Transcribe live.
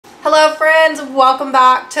Hello friends, welcome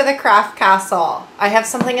back to the Craft Castle. I have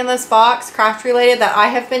something in this box, craft related, that I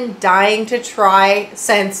have been dying to try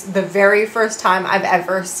since the very first time I've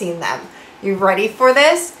ever seen them. You ready for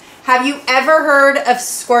this? Have you ever heard of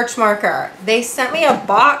Scorch Marker? They sent me a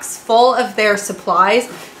box full of their supplies.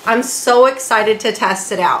 I'm so excited to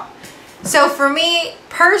test it out. So for me,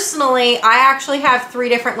 personally, I actually have 3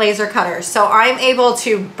 different laser cutters. So I'm able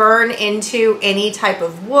to burn into any type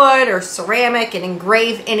of wood or ceramic and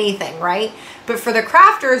engrave anything, right? But for the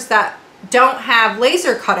crafters that don't have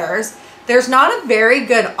laser cutters, there's not a very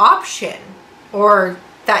good option, or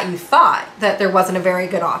that you thought that there wasn't a very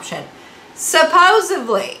good option.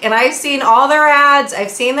 Supposedly, and I've seen all their ads,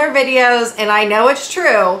 I've seen their videos, and I know it's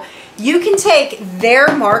true, you can take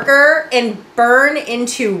their marker and burn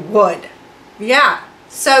into wood. Yeah,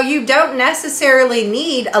 so you don't necessarily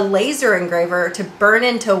need a laser engraver to burn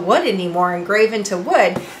into wood anymore, engrave into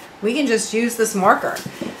wood. We can just use this marker.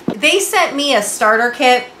 They sent me a starter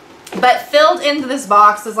kit, but filled into this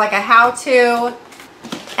box is like a how-to.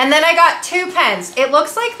 And then I got 2 pens. It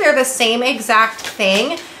looks like they're the same exact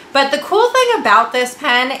thing, but the cool thing about this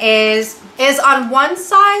pen is on one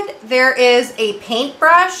side there is a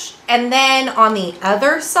paintbrush, and then on the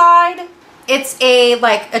other side it's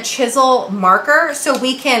like a chisel marker, so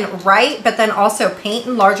we can write but then also paint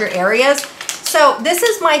in larger areas. So this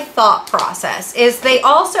is my thought process, is they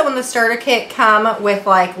also in the starter kit come with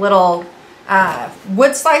like little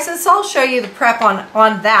wood slices, so I'll show you the prep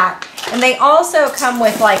on that. And they also come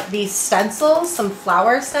with like these stencils, some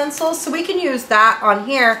flower stencils, so we can use that on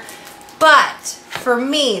here. But for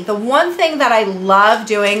me, the one thing that I love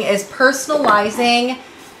doing is personalizing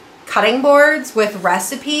cutting boards with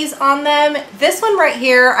recipes on them. This one right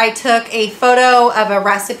here, I took a photo of a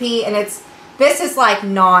recipe, and this is like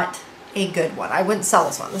not a good one. I wouldn't sell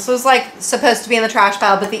this one. This was like supposed to be in the trash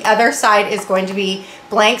pile, but the other side is going to be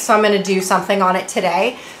blank, so I'm going to do something on it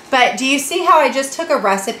today. But do you see how I just took a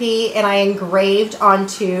recipe and I engraved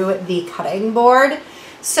onto the cutting board?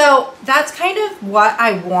 So that's kind of what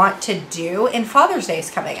I want to do, and Father's Day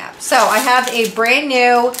is coming up. So I have a brand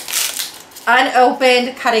new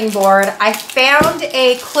unopened cutting board. I found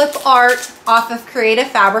a clip art off of Creative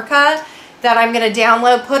Fabrica that I'm going to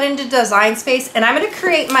download, put into Design Space, and I'm going to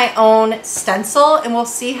create my own stencil, and we'll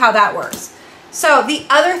see how that works. So the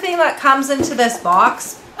other thing that comes into this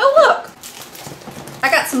box, oh look, I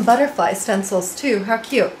got some butterfly stencils too. How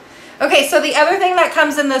cute. Okay, so the other thing that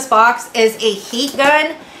comes in this box is a heat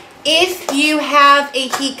gun. If you have a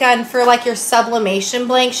heat gun for like your sublimation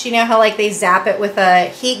blanks, you know how like they zap it with a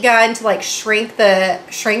heat gun to like shrink the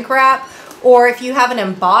shrink wrap, or if you have an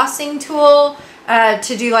embossing tool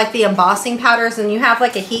to do like the embossing powders and you have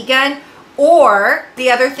like a heat gun, or the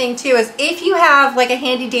other thing too is if you have like a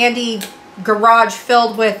handy dandy garage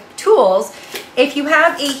filled with tools, if you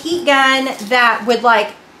have a heat gun that would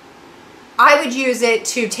like, I would use it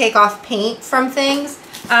to take off paint from things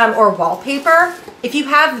or wallpaper. If you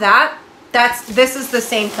have that, this is the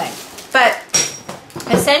same thing. But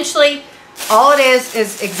essentially, all it is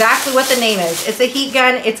exactly what the name is. It's a heat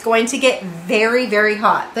gun. It's going to get very, very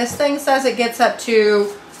hot. This thing says it gets up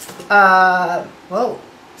to,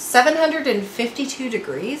 752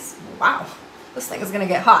 degrees. Wow, this thing is going to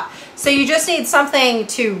get hot. So you just need something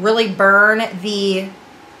to really burn the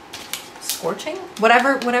scorching,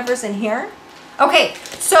 whatever's in here. Okay,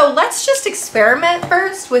 so let's just experiment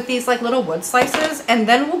first with these like little wood slices, and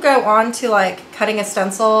then we'll go on to like cutting a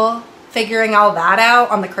stencil, figuring all that out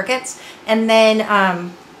on the Cricuts, and then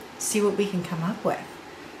see what we can come up with.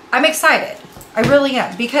 I'm excited. I really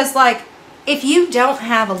am, because like if you don't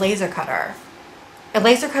have a laser cutter, and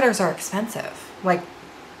laser cutters are expensive. Like,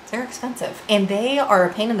 they're expensive, and they are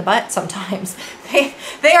a pain in the butt sometimes.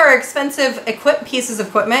 They are expensive pieces of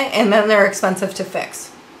equipment, and then they're expensive to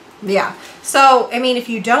fix. Yeah, so I mean, if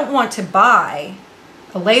you don't want to buy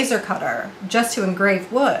a laser cutter just to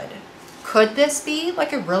engrave wood, could this be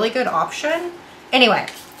like a really good option? Anyway,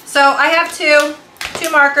 so I have two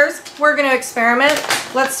markers. We're going to experiment.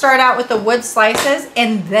 Let's start out with the wood slices,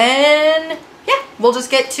 and then yeah, we'll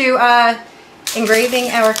just get to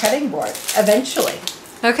engraving our cutting board eventually.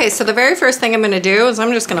 Okay, so the very first thing I'm going to do is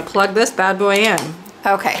I'm just going to plug this bad boy in.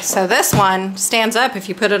 Okay, so this one stands up if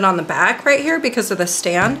you put it on the back right here because of the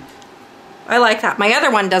stand. I like that. My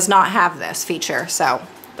other one does not have this feature, so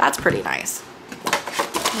that's pretty nice.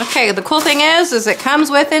 Okay, the cool thing is it comes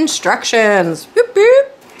with instructions. Boop, boop.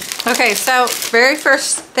 Okay, so very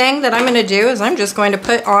first thing that I'm going to do is I'm just going to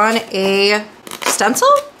put on a stencil.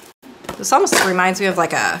 This almost reminds me of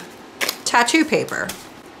like a tattoo paper.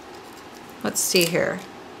 Let's see here.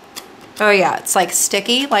 Oh yeah, it's like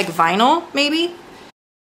sticky, like vinyl maybe.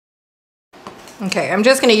 Okay, I'm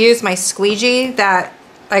just gonna use my squeegee that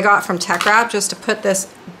I got from Tech Wrap just to put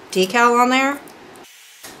this decal on there.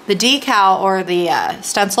 The decal or the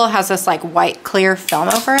stencil has this like white clear film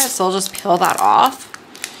over it, so I'll just peel that off.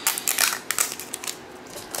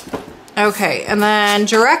 Okay, and then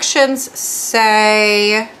directions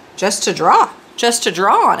say just to draw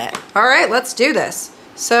on it. All right, let's do this.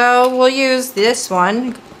 So we'll use this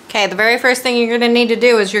one. Okay, the very first thing you're gonna need to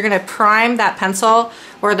do is you're gonna prime that pencil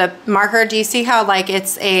or the marker. Do you see how like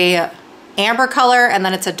it's a amber color and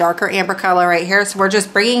then it's a darker amber color right here? So we're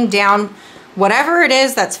just bringing down whatever it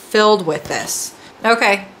is that's filled with this.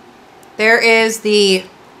 Okay, there is the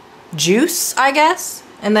juice, I guess.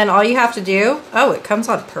 And then all you have to do, oh, it comes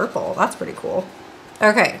on purple. That's pretty cool.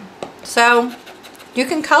 Okay, so you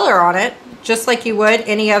can color on it just like you would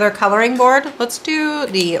any other coloring board. Let's do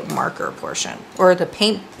the marker portion or the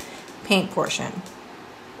paint portion.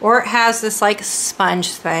 Or it has this like sponge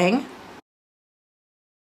thing.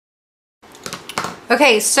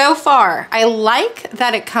 Okay, so far, I like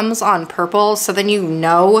that it comes on purple, so then you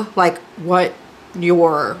know like what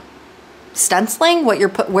you're stenciling,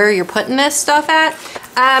 where you're putting this stuff at.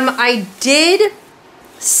 I did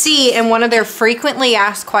see in one of their frequently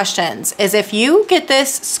asked questions is if you get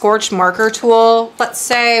this Scorch Marker tool, let's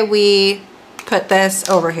say we put this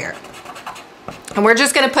over here, and we're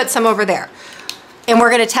just gonna put some over there, and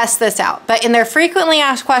we're gonna test this out. But in their frequently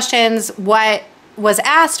asked questions, what was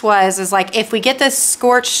asked is like, if we get this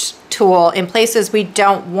Scorch tool in places we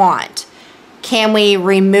don't want, can we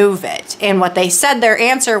remove it? And what they said their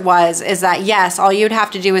answer is that yes, all you'd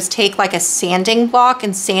have to do is take like a sanding block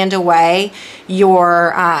and sand away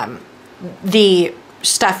your the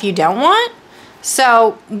stuff you don't want.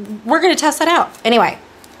 So we're gonna test that out. Anyway,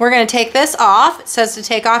 we're gonna take this off. It says to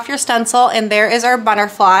take off your stencil, and there is our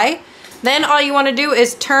butterfly. Then all you wanna do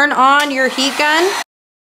is turn on your heat gun.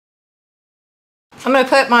 I'm gonna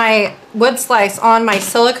put my wood slice on my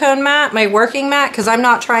silicone mat, my working mat, because I'm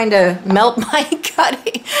not trying to melt my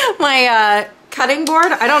cutting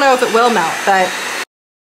board. I don't know if it will melt, but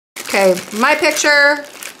okay. My picture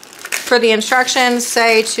for the instructions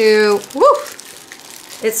say to, woo,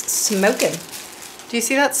 it's smoking. Do you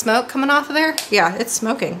see that smoke coming off of there? Yeah, it's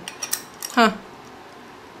smoking. Huh.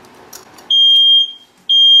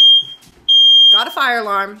 Got a fire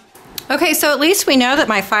alarm. Okay, so at least we know that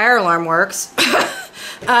my fire alarm works.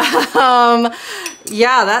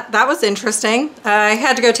 Yeah, that was interesting. I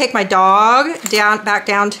had to go take my dog back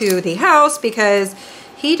down to the house because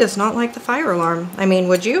he does not like the fire alarm. I mean,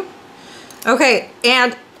 would you? Okay,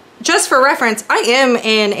 and just for reference, I am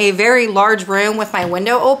in a very large room with my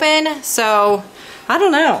window open, so I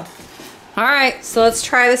don't know. All right, so let's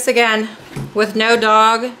try this again with no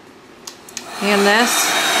dog and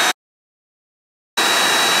this.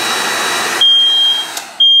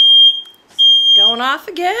 Going off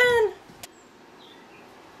again.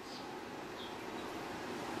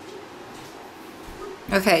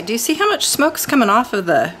 Okay, do you see how much smoke's coming off of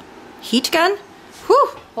the heat gun?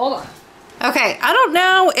 Whew, hold on. Okay, I don't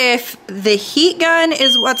know if the heat gun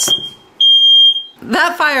is what's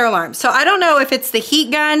that fire alarm. So I don't know if it's the heat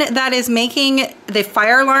gun that is making the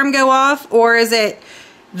fire alarm go off, or is it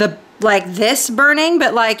the like this burning,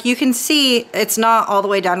 but like you can see it's not all the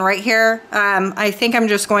way done right here. I think I'm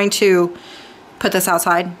just going to put this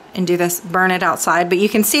outside and do this, burn it outside. But you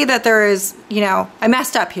can see that there is, you know, I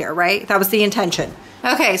messed up here, right? That was the intention.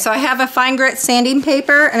 Okay, so I have a fine grit sanding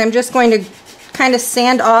paper and I'm just going to kind of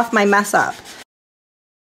sand off my mess up.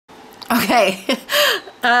 Okay,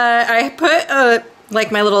 I put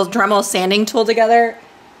like my little Dremel sanding tool together,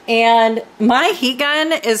 and my heat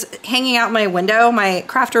gun is hanging out my window, my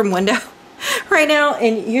craft room window right now,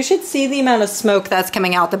 and you should see the amount of smoke that's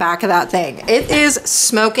coming out the back of that thing. It is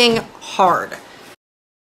smoking hard.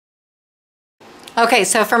 Okay,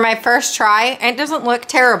 so for my first try, it doesn't look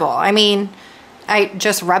terrible. I mean, I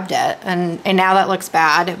just rubbed it and now that looks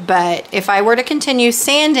bad. But if I were to continue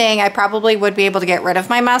sanding, I probably would be able to get rid of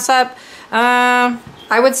my mess up.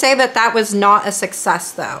 I would say that that was not a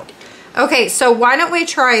success though. Okay, so why don't we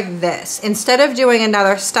try this? Instead of doing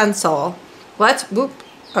another stencil,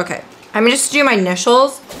 okay, I'm just do my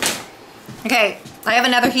initials. Okay, I have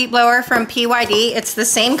another heat blower from PYD. It's the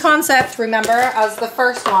same concept, remember, as the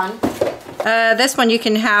first one. This one you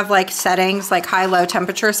can have like settings, like high-low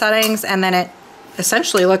temperature settings, and then it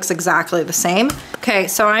essentially looks exactly the same. Okay,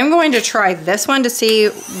 so I'm going to try this one to see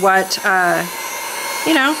what,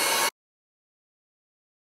 you know.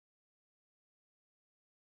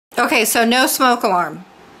 Okay, so no smoke alarm.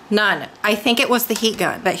 None. I think it was the heat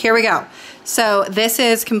gun, but here we go. So this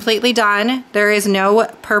is completely done. There is no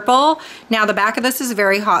purple. Now the back of this is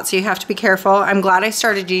very hot, so you have to be careful. I'm glad I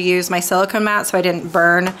started to use my silicone mat so I didn't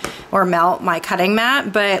burn or melt my cutting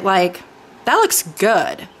mat, but like, that looks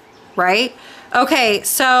good, right? Okay,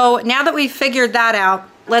 so now that we've figured that out,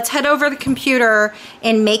 let's head over to the computer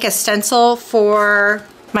and make a stencil for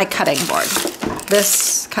my cutting board,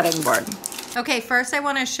 this cutting board. Okay, first I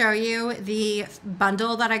want to show you the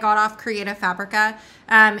bundle that I got off Creative Fabrica.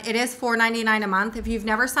 It is $4.99 a month. If you've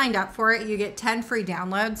never signed up for it, you get 10 free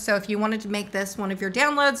downloads. So if you wanted to make this one of your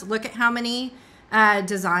downloads, look at how many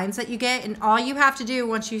designs that you get. And all you have to do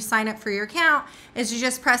once you sign up for your account is you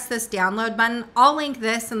just press this download button. I'll link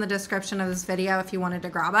this in the description of this video if you wanted to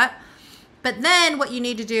grab it. But then what you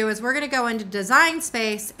need to do is we're going to go into Design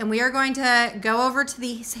Space and we are going to go over to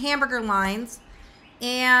these hamburger lines.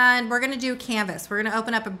 And we're going to do Canvas. We're going to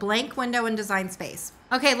open up a blank window in Design Space.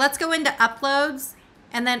 Okay, let's go into Uploads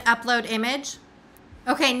and then Upload Image.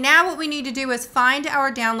 Okay, now what we need to do is find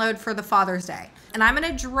our download for the Father's Day. And I'm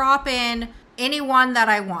going to drop in any one that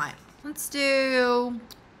I want. I'm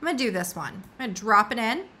going to do this one. I'm going to drop it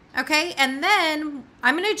in. Okay, and then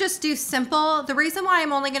I'm going to just do simple. The reason why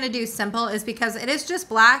I'm only going to do simple is because it is just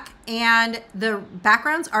black and the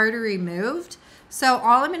background's already removed. So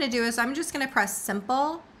all I'm going to do is I'm just going to press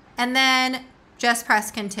simple and then just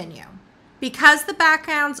press continue. Because the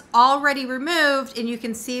background's already removed and you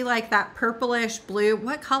can see like that purplish blue,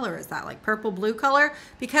 what color is that? Like purple blue color?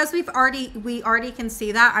 Because we already can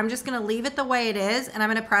see that, I'm just going to leave it the way it is and I'm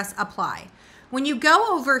going to press apply. When you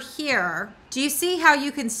go over here, do you see how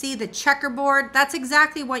you can see the checkerboard? That's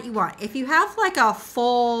exactly what you want. If you have like a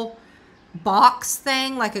full box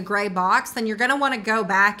thing, like a gray box, then you're going to want to go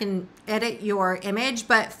back and edit your image.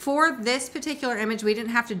 But for this particular image, we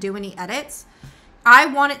didn't have to do any edits. I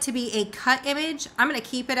want it to be a cut image. I'm going to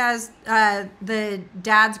keep it as the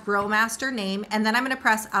Dad's Grill Master name, and then I'm going to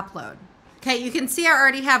press upload. Okay, you can see I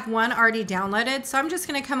already have one already downloaded, so I'm just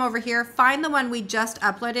going to come over here, find the one we just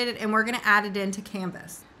uploaded, and we're going to add it into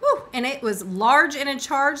Canvas. Woo, and it was large and in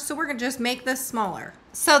charge, so we're going to just make this smaller.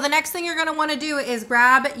 So the next thing you're going to want to do is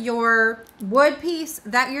grab your wood piece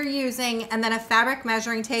that you're using and then a fabric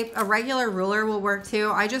measuring tape. A regular ruler will work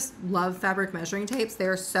too. I just love fabric measuring tapes.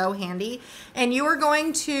 They're so handy. And you are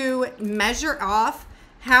going to measure off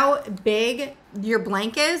how big your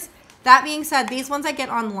blank is. That being said, these ones I get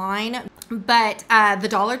online, but the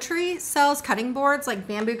Dollar Tree sells cutting boards, like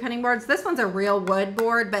bamboo cutting boards. This one's a real wood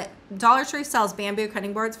board, but Dollar Tree sells bamboo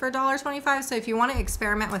cutting boards for $1.25. So if you want to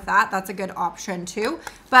experiment with that, that's a good option too.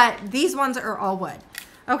 But these ones are all wood.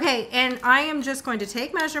 Okay, and I am just going to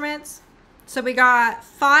take measurements. So we got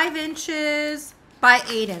 5 inches by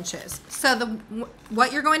 8 inches. So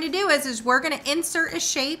what you're going to do is we're going to insert a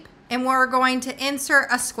shape and we're going to insert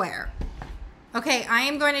a square. Okay, I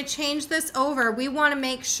am going to change this over. We want to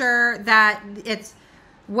make sure that it's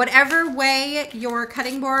whatever way your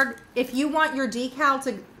cutting board, if you want your decal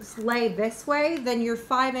to lay this way, then your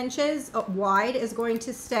 5 inches wide is going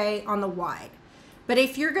to stay on the wide. But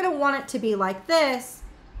if you're going to want it to be like this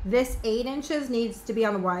 8 inches needs to be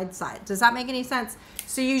on the wide side. Does that make any sense?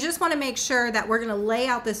 So you just want to make sure that we're going to lay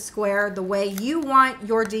out this square the way you want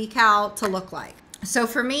your decal to look like. So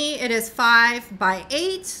for me, it is 5 by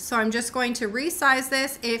 8. So I'm just going to resize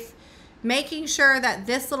this, making sure that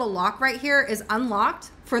this little lock right here is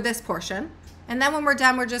unlocked for this portion. And then when we're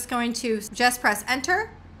done, we're just going to just press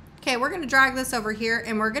enter. Okay, we're going to drag this over here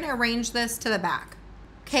and we're going to arrange this to the back.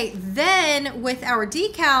 Okay, then with our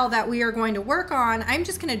decal that we are going to work on, I'm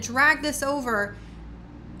just going to drag this over.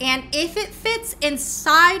 And if it fits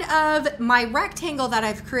inside of my rectangle that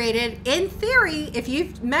I've created, in theory, if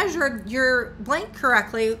you've measured your blank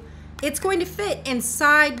correctly, it's going to fit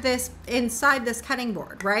inside this cutting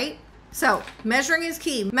board, right? So measuring is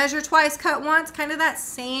key. Measure twice, cut once, kind of that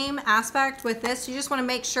same aspect with this. You just want to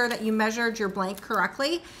make sure that you measured your blank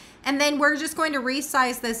correctly. And then we're just going to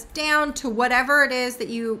resize this down to whatever it is that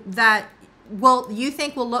you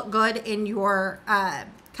think will look good in your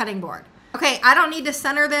cutting board. Okay, I don't need to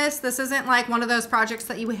center this. This isn't like one of those projects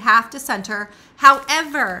that you would have to center.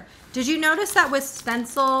 However, did you notice that with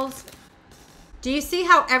stencils, do you see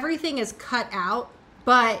how everything is cut out?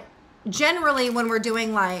 But generally when we're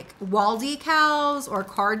doing like wall decals or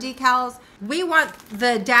car decals, we want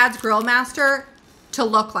the Dad's Grill Master to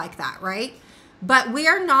look like that, right? But we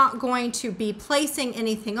are not going to be placing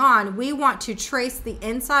anything on. We want to trace the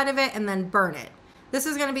inside of it and then burn it. This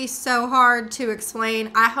is going to be so hard to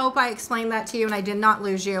explain. I hope I explained that to you and I did not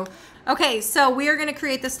lose you. Okay, so we are going to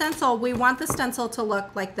create the stencil. We want the stencil to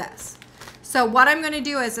look like this. So what I'm going to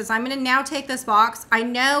do is I'm going to now take this box. I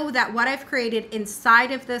know that what I've created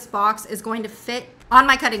inside of this box is going to fit on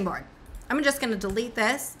my cutting board. I'm just going to delete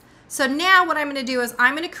this. So now what I'm going to do is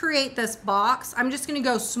I'm going to create this box. I'm just going to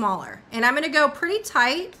go smaller, and I'm going to go pretty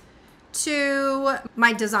tight to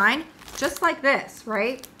my design, just like this,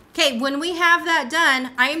 right? Okay, when we have that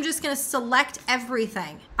done, I am just going to select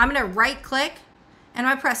everything. I'm going to right click and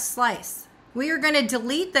I press slice. We are going to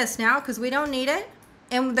delete this now because we don't need it.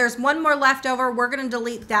 And there's one more left over. We're going to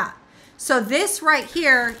delete that. So this right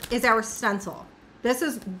here is our stencil. This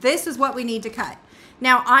is what we need to cut.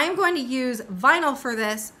 Now I'm going to use vinyl for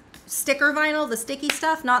this, sticker vinyl, the sticky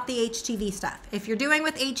stuff, not the HTV stuff. If you're doing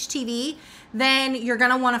with HTV, then you're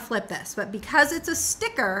going to want to flip this. But because it's a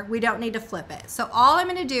sticker, we don't need to flip it. So all I'm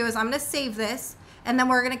going to do is I'm going to save this, and then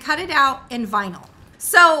we're going to cut it out in vinyl.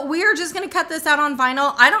 So we are just going to cut this out on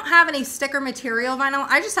vinyl. I don't have any sticker material vinyl.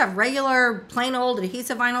 I just have regular plain old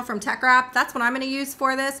adhesive vinyl from Tech Wrap. That's what I'm going to use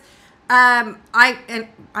for this. I'm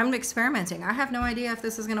experimenting. I have no idea if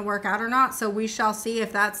this is going to work out or not. So we shall see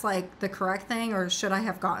if that's like the correct thing, or should I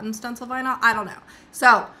have gotten stencil vinyl? I don't know.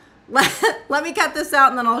 So let me cut this out,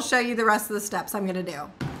 and then I'll show you the rest of the steps I'm going to do.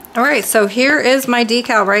 All right, so here is my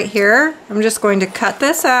decal right here. I'm just going to cut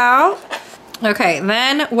this out. Okay,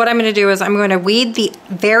 then what I'm going to do is I'm going to weed the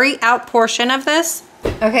very out portion of this.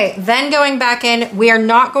 Okay, then going back in, we are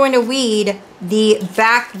not going to weed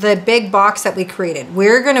the big box that we created.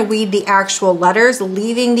 We're going to weed the actual letters,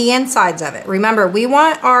 leaving the insides of it. Remember, we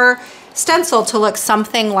want our stencil to look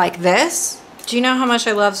something like this. Do you know how much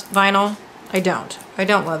I love vinyl? I don't. I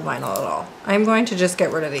don't love vinyl at all. I'm going to just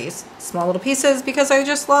get rid of these small little pieces because I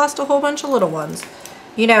just lost a whole bunch of little ones.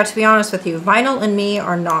 You know, to be honest with you, vinyl and me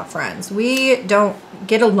are not friends. We don't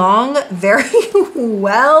get along very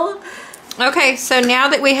well. Okay, so now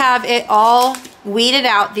that we have it all weeded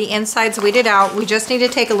out, the insides weeded out, we just need to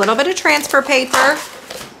take a little bit of transfer paper.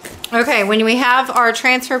 Okay, when we have our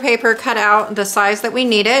transfer paper cut out the size that we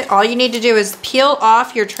need it, all you need to do is peel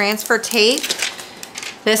off your transfer tape.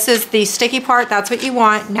 This is the sticky part, that's what you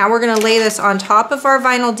want. Now we're gonna lay this on top of our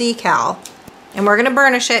vinyl decal, and we're gonna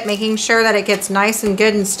burnish it, making sure that it gets nice and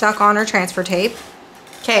good and stuck on our transfer tape.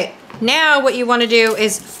 Okay, now what you wanna do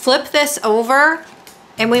is flip this over,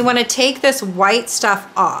 and we wanna take this white stuff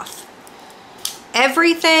off.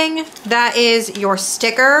 Everything that is your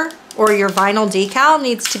sticker or your vinyl decal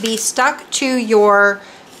needs to be stuck to your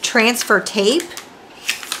transfer tape.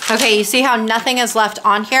 Okay, you see how nothing is left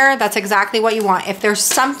on here? That's exactly what you want. If there's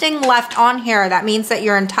something left on here, that means that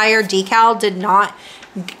your entire decal did not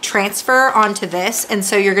transfer onto this, and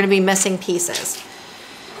so you're gonna be missing pieces.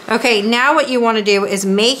 Okay, now what you wanna do is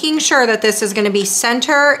making sure that this is gonna be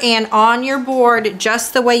center and on your board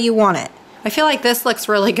just the way you want it. I feel like this looks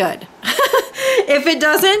really good. If it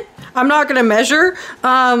doesn't, I'm not gonna measure,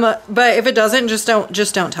 but if it doesn't, just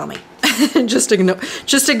don't tell me.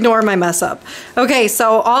 just ignore my mess up. Okay,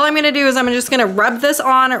 so all I'm gonna do is I'm just gonna rub this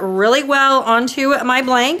on really well onto my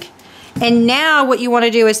blank. And now what you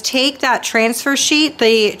wanna do is take that transfer sheet,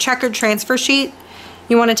 the checkered transfer sheet,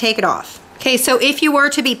 you wanna take it off. Okay, so if you were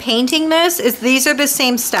to be painting this, these are the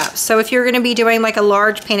same steps. So if you're gonna be doing like a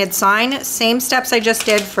large painted sign, same steps I just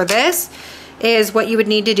did for this is what you would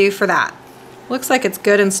need to do for that. Looks like it's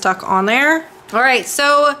good and stuck on there. All right,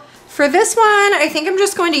 so for this one, I think I'm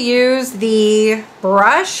just going to use the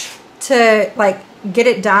brush to like get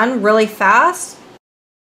it done really fast.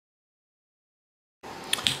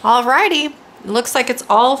 Alrighty, looks like it's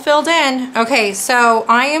all filled in. Okay, so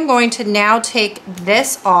I am going to now take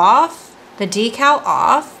this off, the decal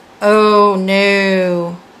off. Oh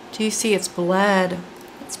no, do you see it's bled?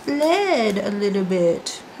 It's bled a little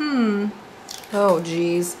bit. Oh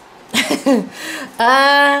geez.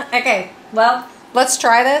 Okay, well, let's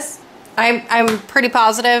try this. I'm pretty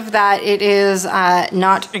positive that it is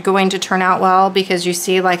not going to turn out well because you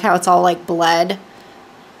see like how it's all like bled.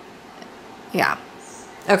 Yeah.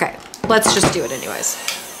 Okay, let's just do it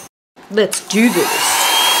anyways. Let's do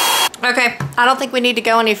this. Okay, I don't think we need to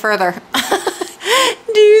go any further.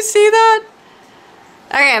 Do you see that?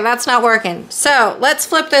 Okay, that's not working. So let's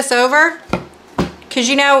flip this over. Because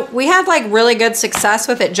you know, we had like really good success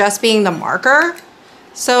with it just being the marker.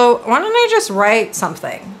 So why don't I just write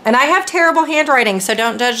something? And I have terrible handwriting, so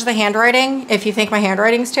don't judge the handwriting if you think my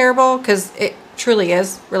handwriting's terrible, because it truly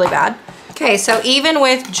is really bad. Okay, so even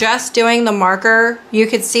with just doing the marker, you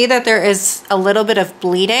could see that there is a little bit of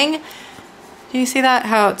bleeding. Do you see that?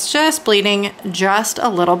 How it's just bleeding just a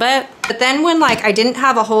little bit. But then when like I didn't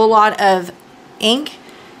have a whole lot of ink,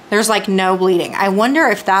 there's like no bleeding. I wonder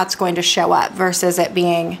if that's going to show up versus it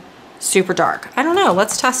being super dark. I don't know,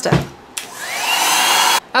 let's test it.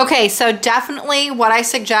 Okay, so definitely what I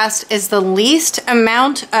suggest is the least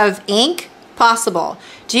amount of ink possible.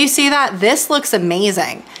 Do you see that? This looks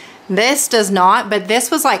amazing. This does not, but this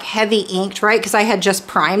was like heavy inked, right? Because I had just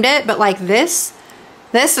primed it, but like this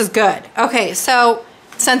is good. Okay, so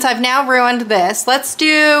since I've now ruined this, let's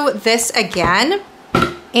do this again.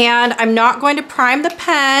 And I'm not going to prime the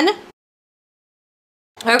pen.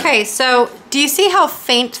 Okay, so do you see how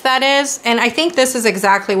faint that is? And I think this is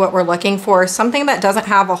exactly what we're looking for, something that doesn't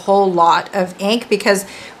have a whole lot of ink, because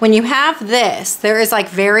when you have this, there is like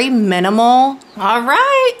very minimal. All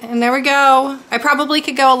right, and there we go. I probably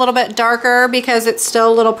could go a little bit darker because it's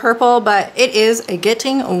still a little purple, but it is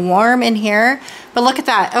getting warm in here. But look at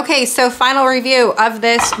that. Okay, so final review of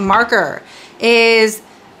this marker is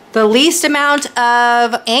the least amount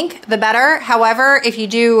of ink, the better. However, if you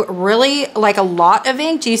do really like a lot of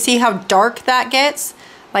ink, do you see how dark that gets?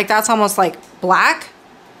 Like that's almost like black.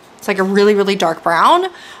 It's like a really, really dark brown.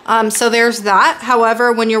 So there's that.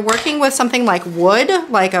 However, when you're working with something like wood,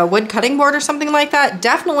 like a wood cutting board or something like that,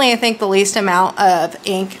 definitely I think the least amount of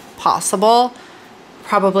ink possible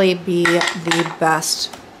probably be the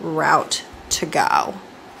best route to go. All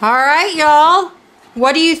right, y'all.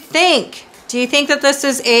 What do you think? Do you think that this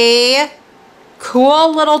is a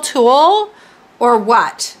cool little tool or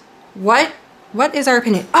what? What is our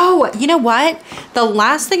opinion? Oh, you know what? The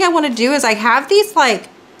last thing I want to do is I have these like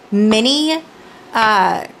mini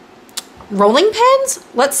rolling pins.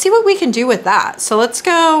 Let's see what we can do with that. So let's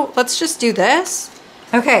just do this.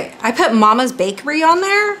 Okay, I put Mama's Bakery on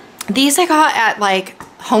there. These I got at like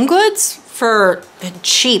Home Goods for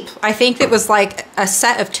cheap. I think it was like a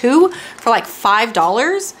set of 2 for like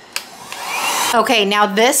 $5. Okay, now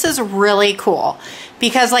this is really cool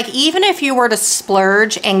because like even if you were to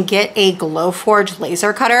splurge and get a Glowforge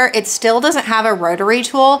laser cutter, it still doesn't have a rotary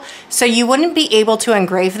tool, so you wouldn't be able to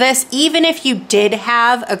engrave this even if you did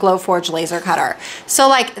have a Glowforge laser cutter. So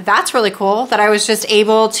like that's really cool that I was just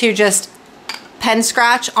able to just pen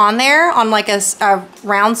scratch on there on like a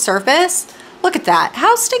round surface. Look at that.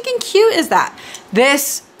 How stinking cute is that?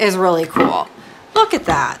 This is really cool. Look at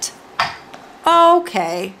that.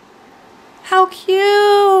 Okay. How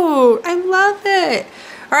cute. I love it.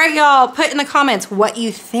 All right, y'all, put in the comments what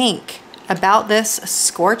you think about this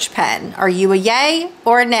Scorch pen. Are you a yay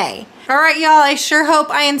or a nay? All right, y'all, I sure hope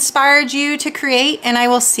I inspired you to create, and I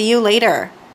will see you later.